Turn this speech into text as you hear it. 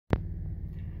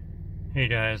Hey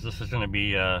guys, this is going to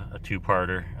be a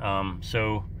two-parter.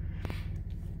 So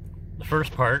the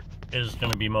first part is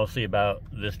going to be mostly about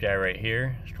this guy right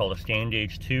here. It's called a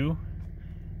Scangauge2.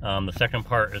 The second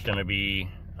part is going to be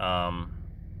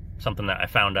something that I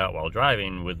found out while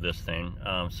driving with this thing.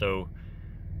 So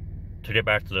to get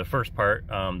back to the first part,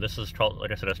 this is called,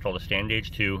 like I said, it's called a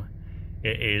Scangauge2.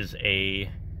 It is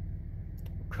a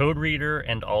code reader,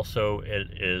 and also it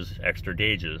is extra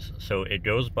gauges. So it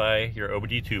goes by your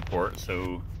OBD2 port,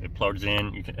 so it plugs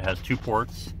in. It has two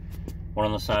ports, one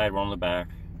on the side, one on the back,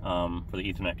 for the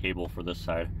Ethernet cable for this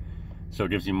side. So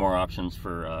it gives you more options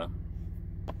for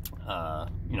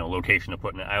you know, location of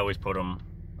putting it. I always put them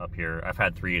up here. I've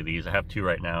had 3 of these. I have 2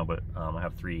 right now, but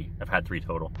I've had 3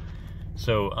 total.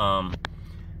 So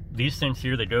these things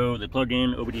here, they plug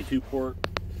in OBD2 port,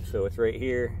 so it's right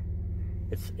here.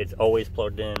 It's always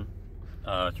plugged in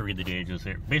to read the gauges.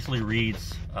 It basically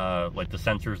reads like the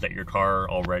sensors that your car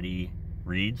already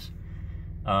reads,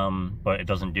 but it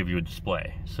doesn't give you a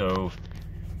display. So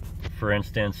for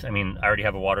instance, I mean, I already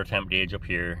have a water temp gauge up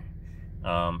here.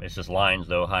 It's just lines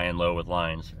though, high and low with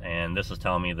lines. And this is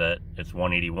telling me that it's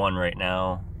 181 right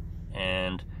now.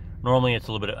 And normally it's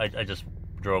a little bit, I just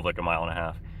drove like a mile and a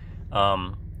half.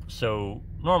 So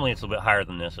normally it's a little bit higher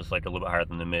than this. It's like a little bit higher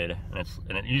than the mid,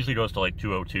 and it usually goes to like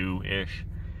 202-ish.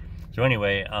 So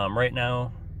anyway, right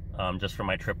now, just for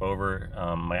my trip over,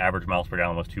 my average miles per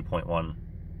gallon was 2.1.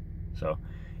 So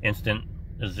instant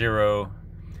is 0.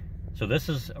 So this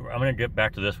is, I'm gonna get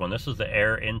back to this one. This is the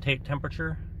air intake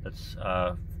temperature. That's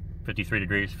 53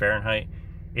 degrees Fahrenheit.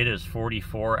 It is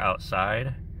 44 outside,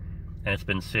 and it's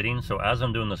been sitting. So as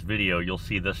I'm doing this video, you'll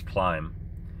see this climb.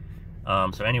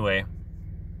 So anyway,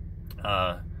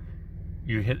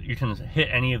 you can hit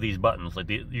any of these buttons. Like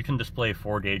you can display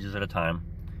 4 gauges at a time.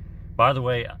 By the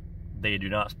way, they do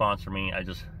not sponsor me. I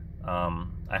just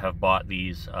I have bought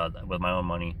these with my own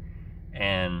money,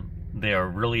 and they are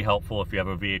really helpful if you have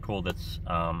a vehicle that's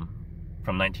from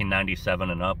 1997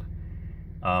 and up,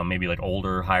 maybe like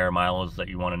older, higher mileage, that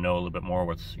you want to know a little bit more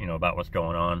about what's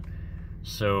going on.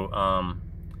 So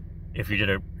if you did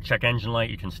a check engine light,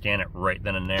 you can scan it right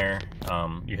then and there.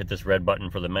 You hit this red button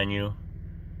for the menu,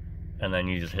 and then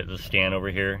you just hit the scan over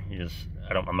here.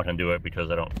 I'm not gonna do it because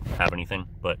I don't have anything,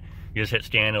 but you just hit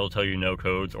scan. It'll tell you no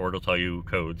codes, or it'll tell you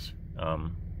codes.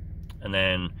 And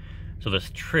then, so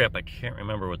this trip, I can't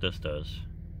remember what this does.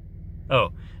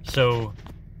 Oh, so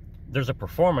there's a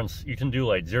performance. You can do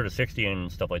like 0 to 60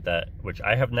 and stuff like that, which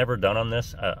I have never done on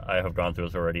this. I have gone through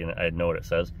this already, and I know what it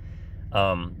says.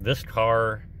 This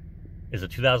car is a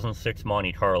 2006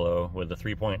 Monte Carlo with a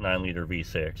 3.9 liter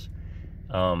V6.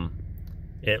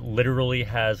 It literally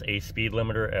has a speed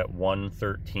limiter at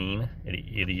 113.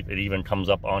 It even comes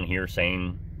up on here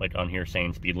saying,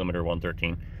 speed limiter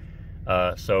 113.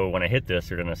 So when I hit this,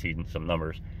 you're gonna see some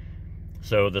numbers.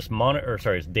 So this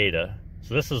it's data.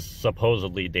 So this is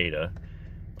supposedly data.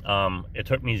 It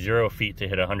took me 0 feet to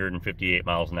hit 158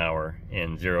 miles an hour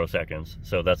in 0 seconds.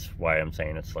 So that's why I'm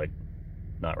saying it's like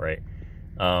not right.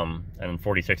 And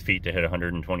 46 feet to hit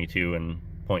 122 in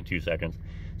 0.2 seconds.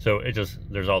 So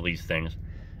there's all these things.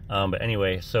 But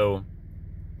anyway, so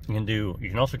you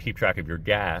can also keep track of your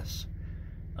gas.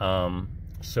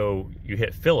 So you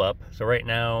hit fill up. So right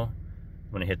now,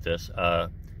 I'm gonna hit this.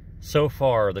 So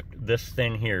far, this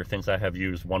thing here thinks I have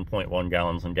used 1.1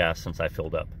 gallons in gas since I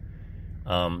filled up.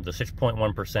 The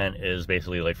 6.1% is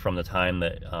basically like from the time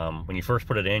that when you first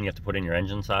put it in, you have to put in your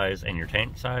engine size and your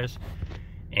tank size,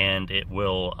 and it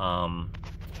will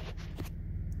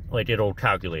it'll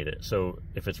calculate it. So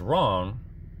if it's wrong,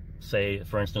 say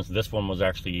for instance this one was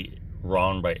actually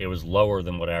wrong, but it was lower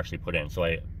than what I actually put in, so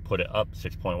I put it up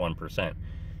 6.1%.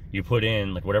 You put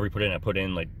in like whatever you put in. I put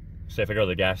in, like, say if I go to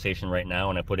the gas station right now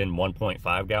and I put in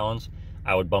 1.5 gallons,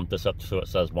 I would bump this up so it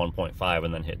says 1.5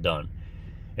 and then hit done.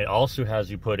 It also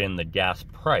has you put in the gas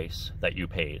price that you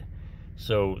paid,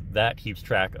 so that keeps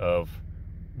track of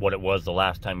what it was the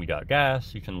last time you got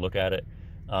gas. You can look at it.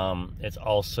 It's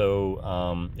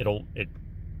also it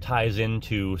ties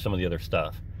into some of the other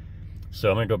stuff. So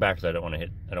I'm gonna go back because I don't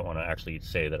want to actually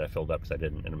say that I filled up, because I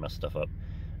didn't, and it messed stuff up.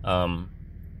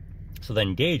 So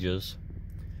then gauges.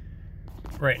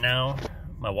 Right now,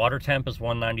 my water temp is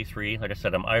 193. Like I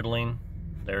said, I'm idling.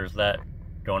 There's that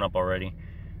going up already.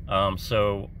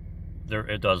 So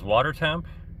it does water temp.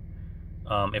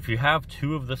 If you have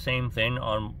 2 of the same thing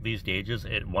on these gauges,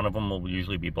 one of them will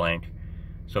usually be blank.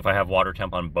 So if I have water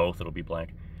temp on both, it'll be blank.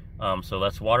 So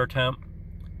that's water temp.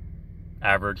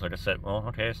 Average, like I said, well,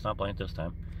 okay, it's not blank this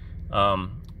time.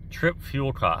 Trip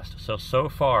fuel cost. So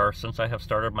far, since I have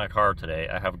started my car today,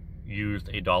 I have used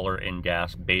 $1 in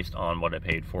gas based on what I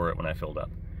paid for it when I filled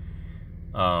up.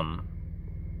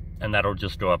 and that'll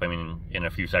just go up. I mean, in a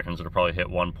few seconds, it'll probably hit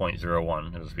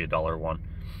 1.01. It'll just be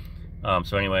 $1.01.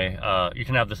 So anyway, you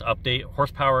can have this update.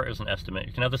 Horsepower is an estimate.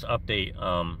 You can have this update,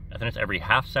 I think it's every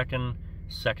half second,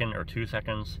 or 2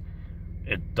 seconds.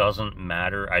 It doesn't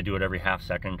matter. I do it every half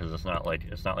second because it's not like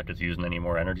it's using any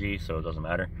more energy, so it doesn't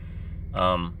matter.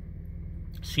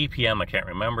 CPM, I can't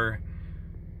remember.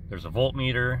 There's a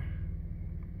voltmeter,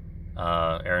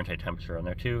 air intake temperature on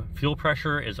there too. Fuel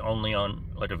pressure is only on,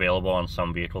 like, available on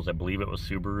some vehicles. I believe it was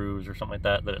Subarus or something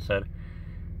like that it said.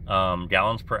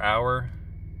 Gallons per hour.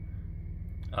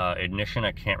 Ignition,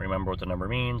 I can't remember what the number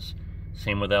means.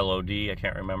 Same with LOD, I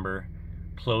can't remember.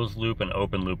 Closed loop and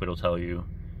open loop, it'll tell you.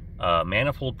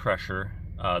 Manifold pressure.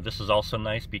 This is also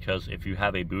nice because if you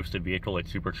have a boosted vehicle, like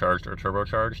supercharged or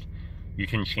turbocharged, you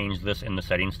can change this in the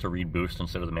settings to read boost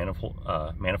instead of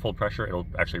the manifold pressure. It'll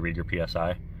actually read your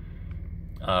PSI.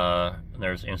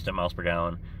 There's instant miles per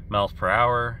gallon. Miles per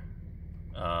hour.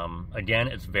 Again,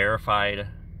 it's verified.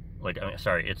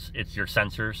 It's your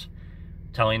sensors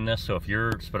telling this. So if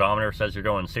your speedometer says you're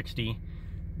going 60,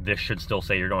 this should still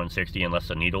say you're going 60 unless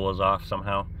the needle is off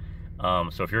somehow.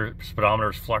 So if your speedometer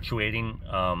is fluctuating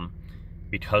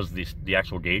because the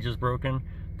actual gauge is broken,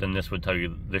 then this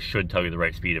should tell you the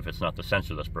right speed if it's not the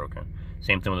sensor that's broken.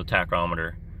 Same thing with the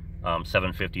tachometer.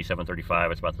 750,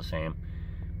 735, it's about the same.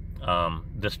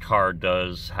 This car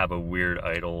does have a weird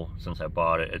idle since I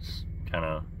bought it. It's kind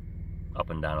of up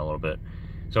and down a little bit.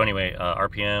 So anyway,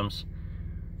 RPMs.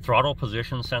 Throttle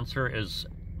position sensor is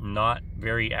not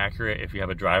very accurate if you have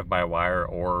a drive-by-wire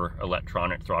or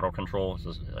electronic throttle control,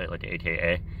 so like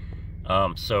AKA.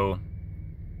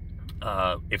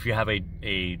 If you have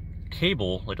a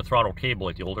cable, like a throttle cable,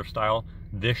 like the older style,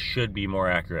 this should be more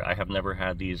accurate. I have never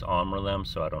had these on one of them,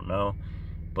 so I don't know.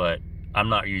 But I'm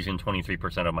not using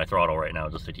 23% of my throttle right now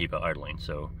just to keep it idling.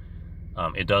 So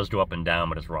it does go up and down,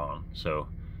 but it's wrong. So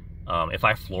if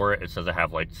I floor it, it says I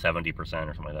have like 70% or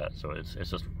something like that. So it's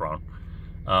just wrong.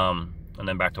 And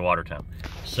then back to water temp.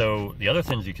 So the other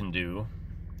things you can do,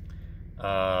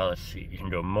 let's see, you can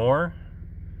go more,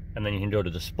 and then you can go to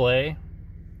display.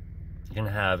 You can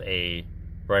have a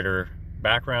brighter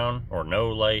background, or no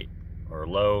light, or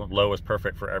low. Low is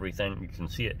perfect for everything. You can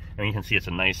see it. I mean, you can see it's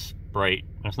a nice bright.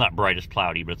 It's not bright, it's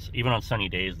cloudy, but it's, even on sunny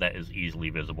days, that is easily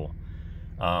visible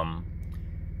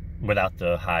without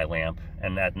the high lamp.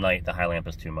 And at night, the high lamp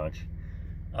is too much.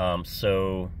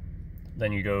 So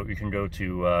then you can go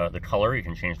to the color. You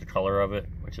can change the color of it,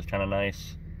 which is kind of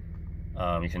nice.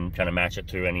 You can kind of match it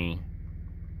to any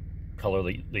color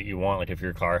that you want. Like if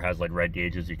your car has like red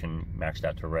gauges, you can match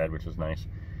that to red, which is nice.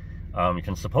 You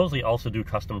can supposedly also do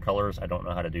custom colors. I don't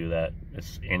know how to do that.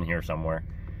 It's in here somewhere.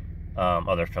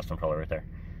 Oh, there's custom color right there.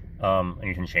 And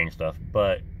you can change stuff.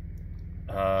 But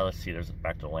let's see, there's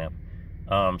back to the lamp.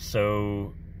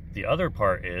 So the other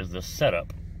part is the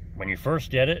setup. When you first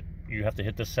get it, you have to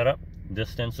hit this setup.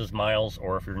 Distance is miles,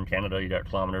 or if you're in Canada, you got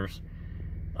kilometers.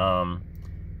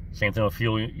 Same thing with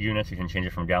fuel units. You can change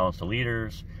it from gallons to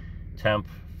liters. Temp,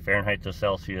 Fahrenheit to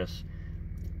Celsius.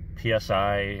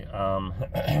 PSI,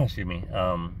 excuse me,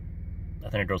 I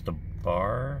think it goes to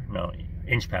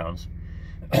inch pounds.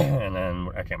 And then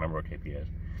I can't remember what KP is,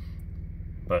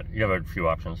 but you have a few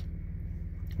options.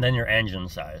 Then your engine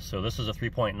size. So this is a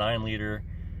 3.9 liter.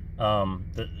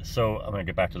 So I'm going to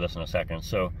get back to this in a second.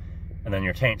 So, and then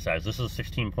your tank size. This is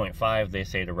 16.5. They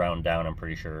say to round down, I'm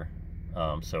pretty sure.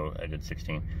 So I did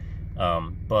 16.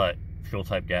 But fuel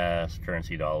type gas,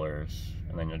 currency dollars,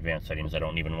 and then advanced settings I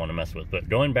don't even want to mess with. But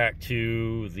going back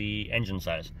to the engine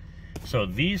size. So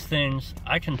these things,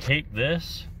 I can take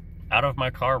this out of my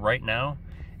car right now,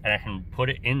 and I can put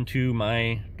it into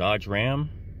my Dodge Ram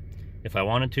if I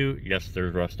wanted to. Yes,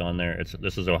 there's rust on there.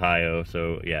 This is Ohio,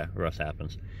 so yeah, rust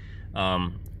happens.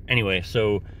 Anyway,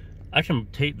 so I can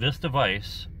take this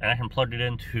device and I can plug it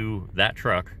into that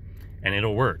truck and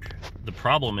it'll work. The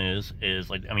problem is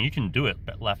like, I mean, you can do it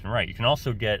left and right. You can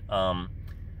also get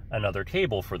another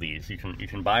cable for these. You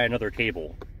can buy another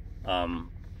cable.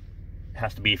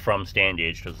 Has to be from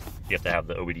Scangauge because you have to have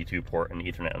the OBD2 port and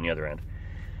the Ethernet on the other end.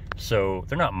 So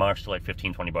they're not much, they're like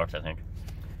 15-20 bucks, I think.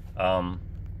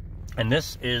 And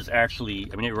this is actually,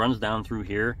 I mean, it runs down through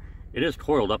here. It is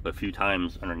coiled up a few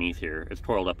times underneath here. It's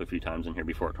coiled up a few times in here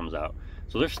before it comes out.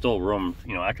 So there's still room,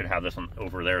 you know, I could have this one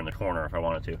over there in the corner if I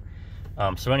wanted to.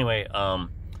 So anyway,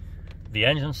 the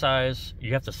engine size,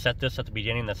 you have to set this at the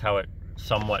beginning. That's how it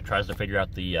somewhat tries to figure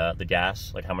out the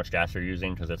gas, like how much gas you're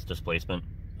using, because it's displacement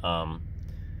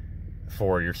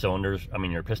for your cylinders. I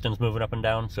mean, your pistons moving up and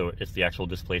down, so it's the actual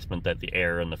displacement that the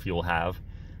air and the fuel have.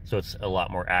 So it's a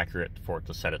lot more accurate for it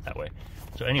to set it that way.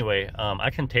 So anyway, I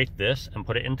can take this and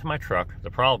put it into my truck.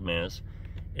 The problem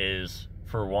is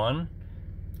for one,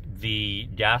 the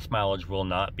gas mileage will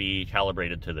not be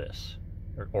calibrated to this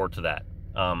or to that.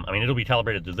 I mean, it'll be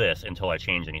calibrated to this until I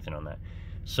change anything on that.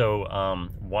 So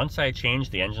once I change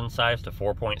the engine size to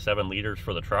 4.7 liters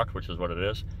for the truck, which is what it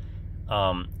is,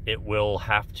 it will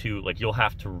have to, like, you'll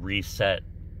have to reset,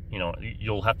 you know,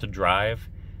 you'll have to drive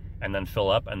and then fill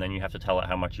up, and then you have to tell it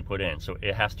how much you put in. So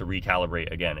it has to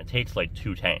recalibrate again. It takes like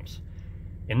 2 tanks.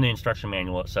 In the instruction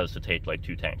manual, it says to take like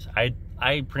 2 tanks. I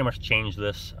pretty much change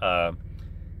this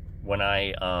when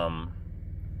I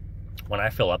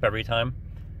fill up every time.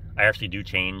 I actually do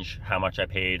change how much I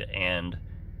paid and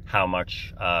how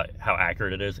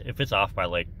accurate it is. If it's off by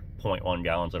like 0.1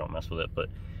 gallons, I don't mess with it. But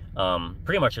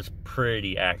pretty much it's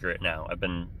pretty accurate now. I've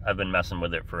been messing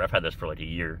with it I've had this for like a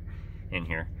year in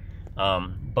here.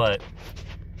 But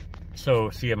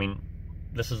so see, I mean,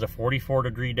 this is a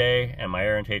 44-degree day and my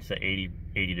air intake's at 80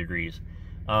 degrees.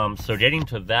 So getting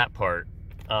to that part,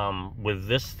 with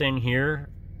this thing here,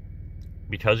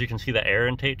 because you can see the air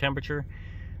intake temperature,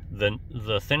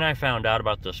 the thing I found out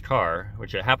about this car,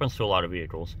 which it happens to a lot of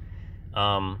vehicles,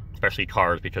 especially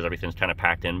cars, because everything's kind of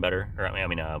packed in better, or I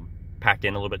mean packed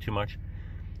in a little bit too much.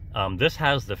 This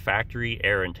has the factory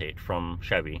air intake from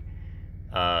Chevy.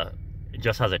 It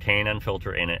just has a K&N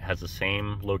filter in it, has the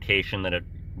same location that it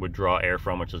would draw air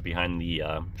from, which is behind the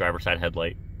driver's side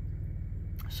headlight.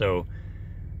 So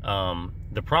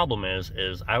the problem is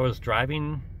I was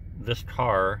driving this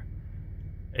car,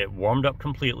 it warmed up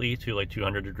completely to like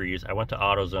 200 degrees. I went to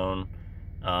AutoZone,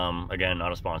 again,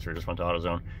 not a sponsor, just went to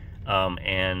AutoZone,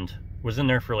 and was in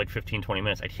there for like 15-20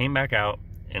 minutes. I came back out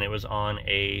and it was on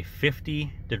a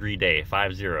 50-degree day,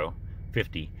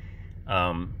 50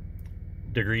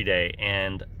 degree day,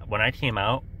 and when I came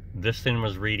out, this thing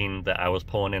was reading that I was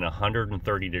pulling in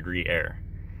 130-degree air,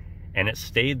 and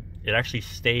it actually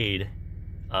stayed.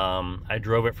 I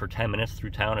drove it for 10 minutes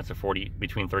through town. It's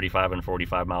between 35 and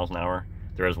 45 miles an hour.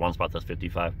 There is one spot that's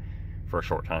 55 for a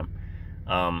short time.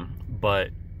 But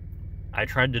I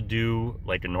tried to do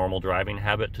like a normal driving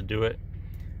habit to do it,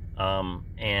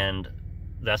 and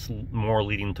that's more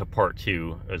leading to part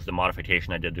 2, is the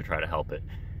modification I did to try to help it.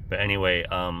 But anyway,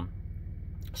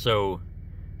 so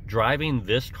driving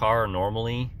this car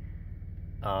normally,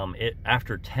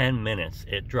 after 10 minutes,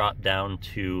 it dropped down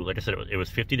to, like I said, it was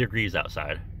 50 degrees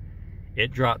outside.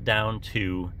 It dropped down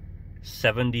to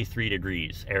 73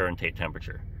 degrees air intake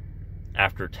temperature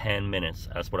after 10 minutes.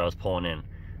 That's what I was pulling in.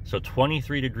 So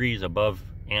 23 degrees above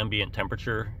ambient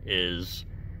temperature is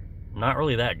not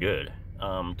really that good,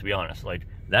 to be honest. Like,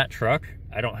 that truck,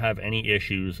 I don't have any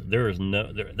issues. There is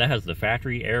that has the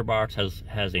factory air box,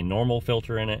 has a normal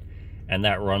filter in it, and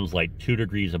that runs like 2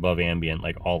 degrees above ambient,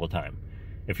 like, all the time.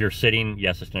 If you're sitting,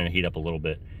 yes, it's going to heat up a little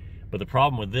bit. But the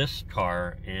problem with this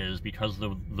car is because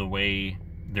the way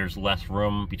there's less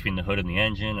room between the hood and the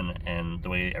engine, and the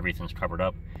way everything's covered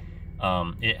up,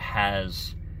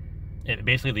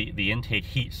 basically the intake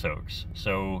heat soaks.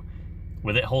 So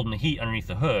with it holding the heat underneath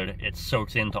the hood, it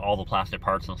soaks into all the plastic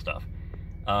parts and stuff.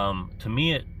 To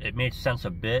me, it made sense a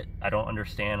bit. I don't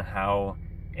understand how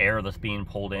air that's being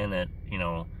pulled in at, you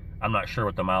know, I'm not sure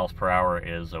what the miles per hour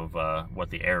is of what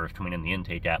the air is coming in the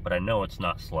intake at, but I know it's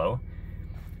not slow.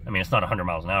 I mean, it's not 100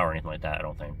 miles an hour or anything like that, I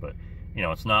don't think, but, you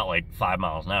know, it's not like 5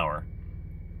 miles an hour.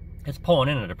 It's pulling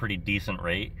in at a pretty decent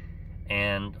rate,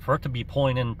 and for it to be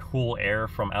pulling in cool air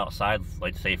from outside,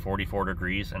 like say 44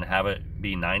 degrees, and have it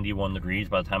be 91 degrees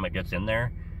by the time it gets in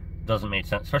there, doesn't make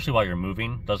sense, especially while you're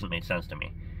moving, doesn't make sense to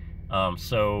me.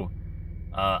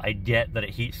 I get that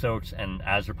it heat soaks, and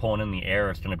as you're pulling in the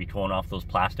air, it's going to be cooling off those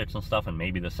plastics and stuff, and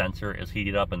maybe the sensor is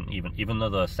heated up, and even though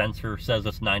the sensor says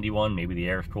it's 91, maybe the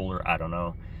air is cooler, I don't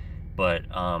know. But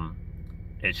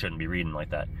it shouldn't be reading like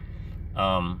that.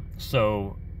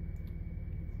 So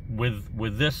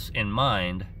with this in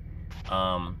mind,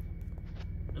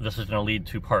 this is going to lead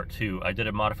to part 2. I did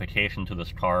a modification to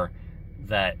this car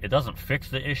that it doesn't fix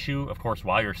the issue. Of course,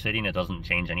 while you're sitting, it doesn't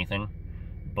change anything,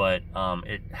 but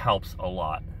it helps a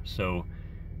lot. So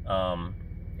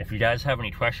if you guys have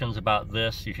any questions about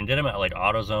this, you can get them at like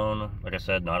AutoZone. Like I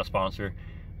said, not a sponsor.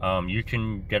 You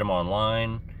can get them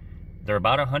online. They're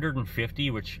about 150,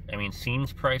 which, I mean,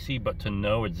 seems pricey, but to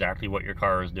know exactly what your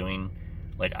car is doing,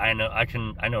 like, I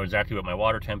know exactly what my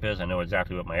water temp is. I know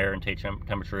exactly what my air intake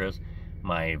temperature is.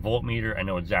 My voltmeter, I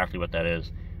know exactly what that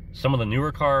is. Some of the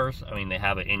newer cars, I mean, they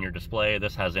have it in your display.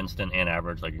 This has instant and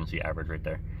average, like you can see average right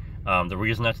there. The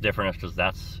reason that's different is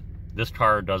because this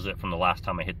car does it from the last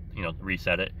time I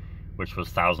reset it, which was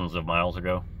thousands of miles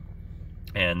ago,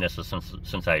 and this is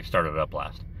since I started it up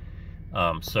last.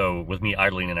 So with me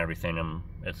idling and everything,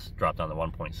 it's dropped down to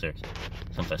 1.6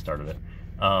 since I started it.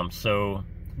 So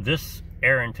this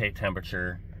air intake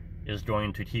temperature is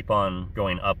going to keep on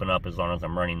going up and up as long as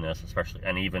I'm running this, especially,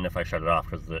 and even if I shut it off,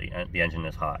 because the engine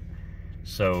is hot.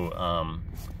 So I'm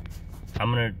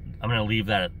gonna leave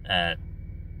that at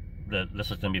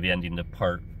this is gonna be the ending to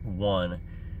part 1.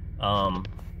 I'm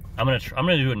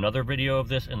gonna do another video of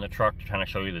this in the truck to kind of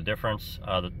show you the difference.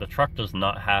 The truck does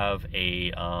not have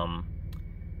a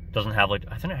doesn't have, like,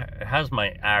 I think it has my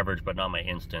average but not my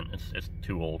instant. It's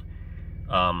too old.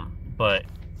 But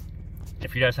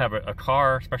if you guys have a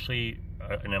car, especially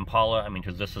an Impala, I mean,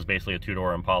 because this is basically a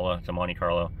 2-door Impala, it's a Monte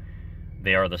Carlo.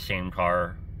 They are the same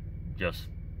car, just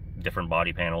different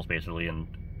body panels basically, and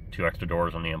 2 extra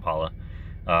doors on the Impala.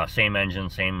 Same engine,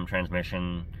 same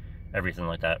transmission, everything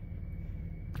like that.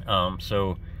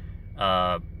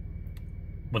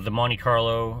 With the Monte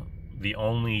Carlo, the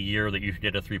only year that you could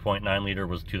get a 3.9 liter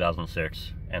was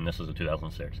 2006, and this is a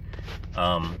 2006.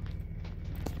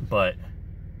 But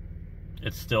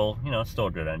it's still, you know, it's still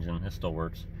a good engine. It still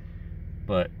works.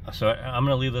 But so I'm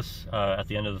gonna leave this at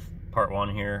the end of part 1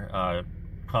 here.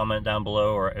 Comment down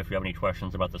below, or if you have any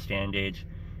questions about the Scangauge.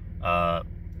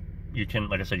 You can,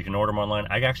 like I said, you can order them online.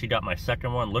 I actually got my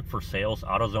second one. Look for sales.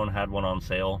 AutoZone had one on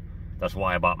sale. That's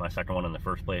why I bought my second one in the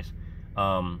first place.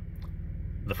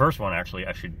 The first one, actually,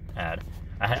 I should add,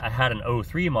 I had an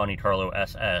 03 Monte Carlo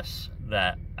SS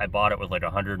that I bought it with like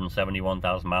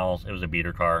 171,000 miles. It was a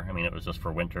beater car. I mean, it was just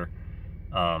for winter.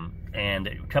 And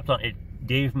it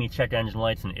gave me check engine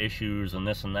lights and issues and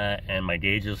this and that, and my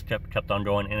gauges kept on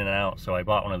going in and out. So I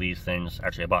bought one of these things.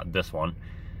 Actually, I bought this one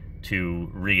to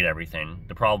read everything.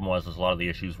 The problem was a lot of the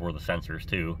issues were the sensors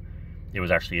too. It was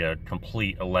actually a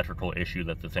complete electrical issue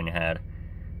that the thing had.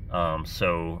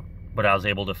 But I was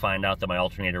able to find out that my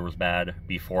alternator was bad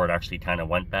before it actually kind of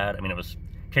went bad. I mean, it was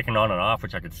kicking on and off,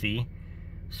 which I could see.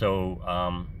 So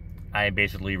I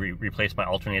basically replaced my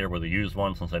alternator with a used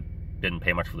one. Since I didn't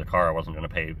pay much for the car, I wasn't going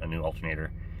to pay a new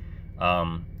alternator.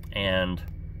 And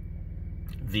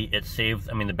it saved,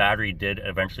 I mean, the battery did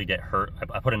eventually get hurt.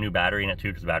 I put a new battery in it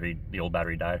too, because the old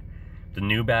battery died. The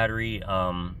new battery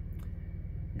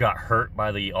got hurt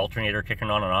by the alternator kicking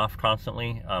on and off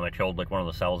constantly. It killed like one of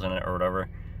the cells in it or whatever.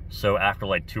 So after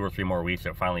like 2 or 3 more weeks,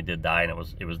 it finally did die, and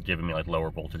it was giving me like lower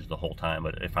voltage the whole time,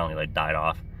 but it finally like died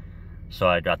off. So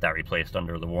I got that replaced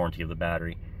under the warranty of the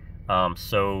battery.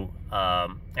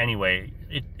 Anyway,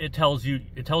 it tells you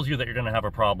that you're going to have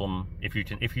a problem if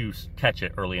you catch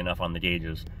it early enough on the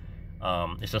gauges.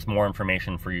 It's just more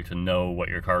information for you to know what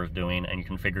your car is doing, and you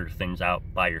can figure things out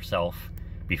by yourself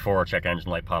before a check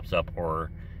engine light pops up. Or,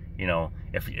 you know,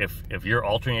 if your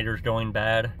alternator is going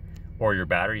bad or your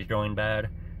battery is going bad,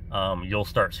 you'll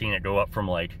start seeing it go up from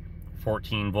like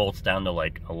 14 volts down to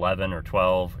like 11 or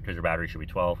 12, because your battery should be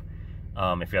 12.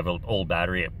 If you have an old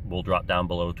battery, it will drop down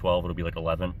below 12. It'll be like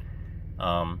 11.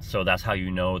 So that's how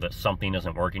you know that something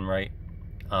isn't working right.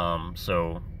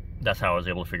 So that's how I was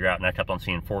able to figure out. And I kept on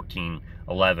seeing 14,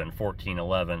 11, 14,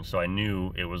 11. So I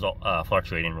knew it was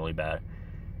fluctuating really bad.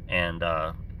 And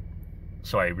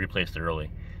so I replaced it early.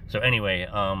 So anyway,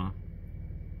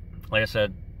 like I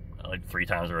said, like 3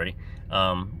 times already,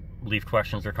 leave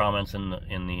questions or comments in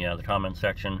the comment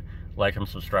section. Like and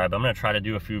subscribe. I'm going to try to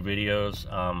do a few videos.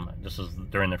 This is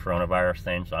during the coronavirus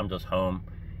thing, so I'm just home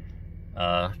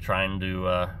trying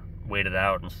to wait it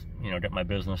out and, you know, get my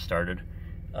business started.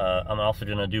 I'm also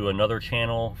going to do another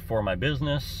channel for my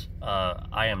business.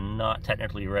 I am not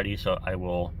technically ready, so I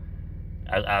will,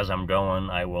 as I'm going,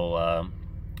 I will,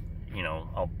 you know,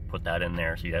 I'll put that in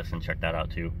there so you guys can check that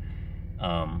out too.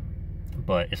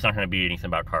 But it's not going to be anything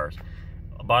about cars.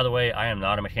 By the way, I am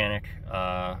not a mechanic.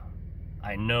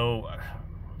 I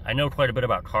know quite a bit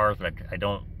about cars, but I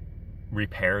don't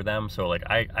repair them. So like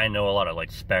I know a lot of like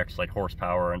specs, like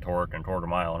horsepower and torque a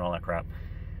mile and all that crap.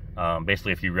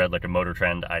 Basically, if you read like a Motor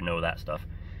Trend, I know that stuff.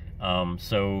 But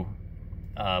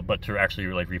to actually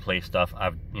like replace stuff,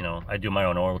 I do my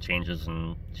own oil changes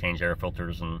and change air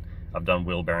filters, and I've done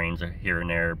wheel bearings here and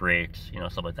there, brakes, you know,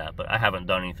 stuff like that. But I haven't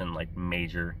done anything like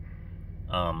major.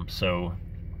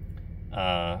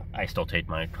 I still take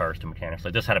my cars to mechanics.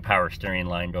 I just had a power steering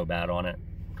line go bad on it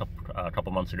a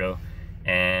couple months ago,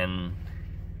 and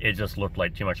it just looked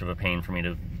like too much of a pain for me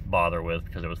to bother with,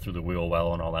 because it was through the wheel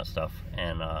well and all that stuff.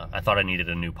 And I thought I needed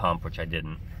a new pump, which I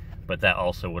didn't. But that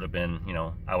also would have been, you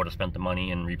know, I would have spent the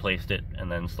money and replaced it, and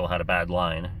then still had a bad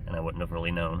line, and I wouldn't have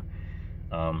really known.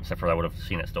 Except for I would have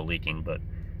seen it still leaking, but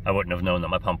I wouldn't have known that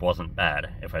my pump wasn't bad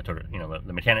if I took it. You know,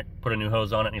 the mechanic put a new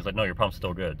hose on it, and he's like, no, your pump's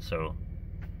still good. So,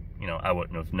 you know, I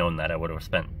wouldn't have known that. I would have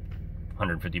spent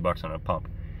 150 bucks on a pump.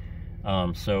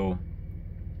 So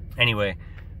anyway,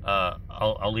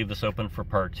 I'll leave this open for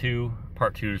part 2.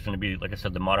 Part 2 is going to be, like I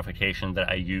said, the modification that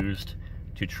I used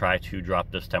to try to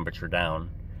drop this temperature down.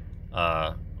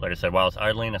 Like I said, while it's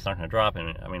idling, it's not going to drop.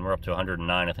 And I mean, we're up to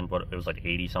 109. I think it was like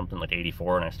 80 something, like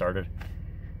 84 when I started.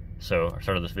 So I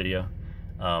started this video.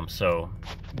 So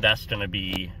that's going to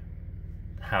be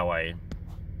how I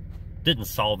didn't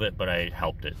solve it, but I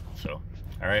helped it. So,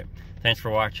 all right. Thanks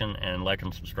for watching, and like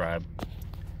and subscribe.